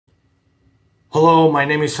Hello, my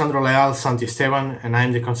name is Sandro Leal-Santiesteban, and I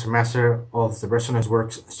am the concertmaster of the Resonance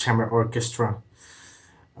Works Chamber Orchestra.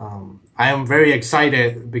 I am very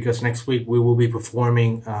excited because next week we will be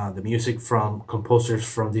performing the music from composers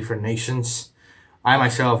from different nations. I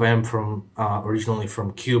myself am originally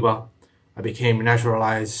from Cuba. I became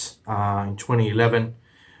naturalized in 2011.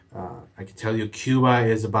 I can tell you Cuba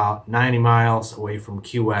is about 90 miles away from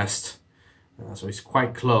Key West, so it's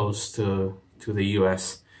quite close to the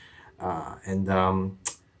US. I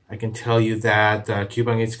can tell you that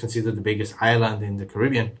Cuba is considered the biggest island in the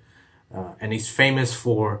Caribbean, and it's famous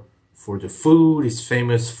for the food, it's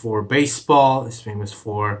famous for baseball, it's famous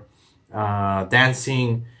for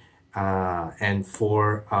dancing, and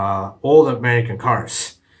for all the American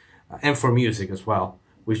cars, and for music as well,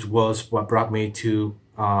 which was what brought me to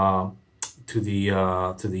the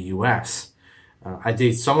U.S. I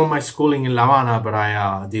did some of my schooling in La Habana, but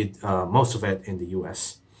I did most of it in the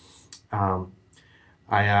U.S.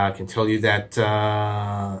 I can tell you that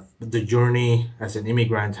the journey as an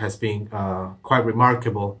immigrant has been quite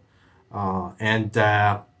remarkable, and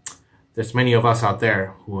there's many of us out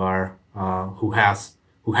there who have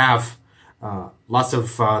lots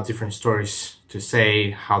of different stories to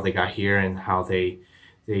say how they got here and how they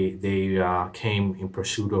came in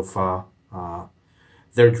pursuit of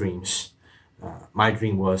their dreams. My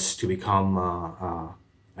dream was to become a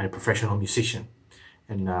professional musician,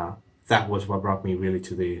 and that was what brought me really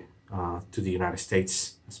to the United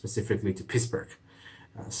States, specifically to Pittsburgh.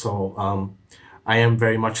 I am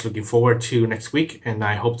very much looking forward to next week, and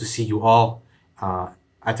I hope to see you all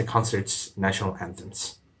at the concert's national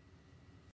anthems.